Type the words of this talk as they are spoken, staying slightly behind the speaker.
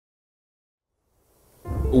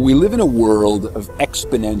We live in a world of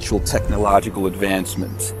exponential technological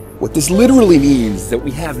advancement. What this literally means is that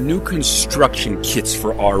we have new construction kits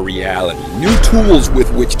for our reality, new tools with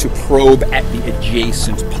which to probe at the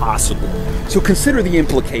adjacent possible. So consider the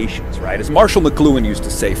implications, right? As Marshall McLuhan used to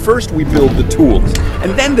say, first we build the tools,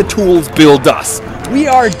 and then the tools build us. We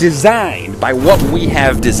are designed by what we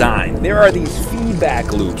have designed. There are these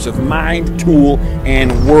feedback loops of mind, tool,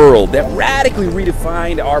 and world that radically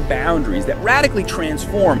redefine our boundaries, that radically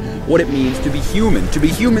transform what it means to be human. To be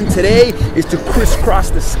human today is to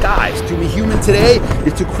crisscross the skies. To be human today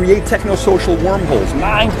is to create techno-social wormholes,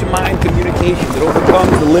 mind-to-mind communication that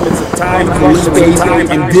overcomes the limits of time, space,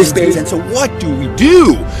 and distance. And so what do?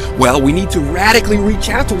 Well, we need to radically reach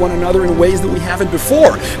out to one another in ways that we haven't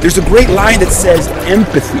before. There's a great line that says,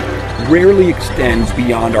 empathy rarely extends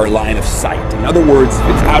beyond our line of sight. In other words, if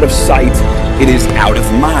it's out of sight, it is out of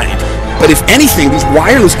mind. But if anything, these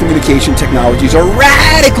wireless communication technologies are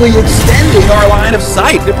radically extending our line of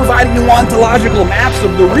sight. They're providing new ontological maps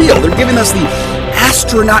of the real. They're giving us the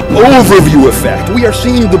astronaut overview effect. We are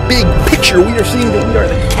seeing the big picture. We are seeing that we are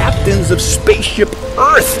the captains of Spaceship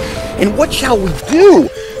Earth. And what shall we do?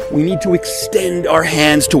 We need to extend our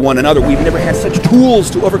hands to one another. We've never had such tools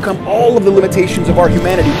to overcome all of the limitations of our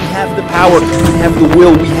humanity. We have the power, we have the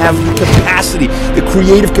will, we have the capacity, the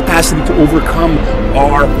creative capacity to overcome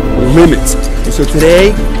our limits. And so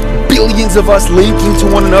today, billions of us linking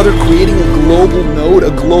to one another, creating a global node,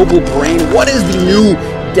 a global brain. What is the new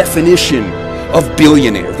definition of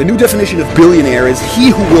billionaire? The new definition of billionaire is he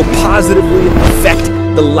who will positively affect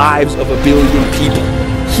the lives of a billion people.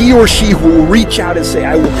 He or she who will reach out and say,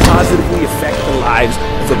 I will positively affect the lives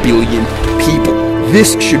of a billion people.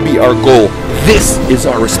 This should be our goal. This is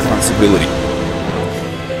our responsibility.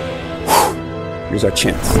 Here's our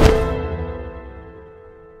chance.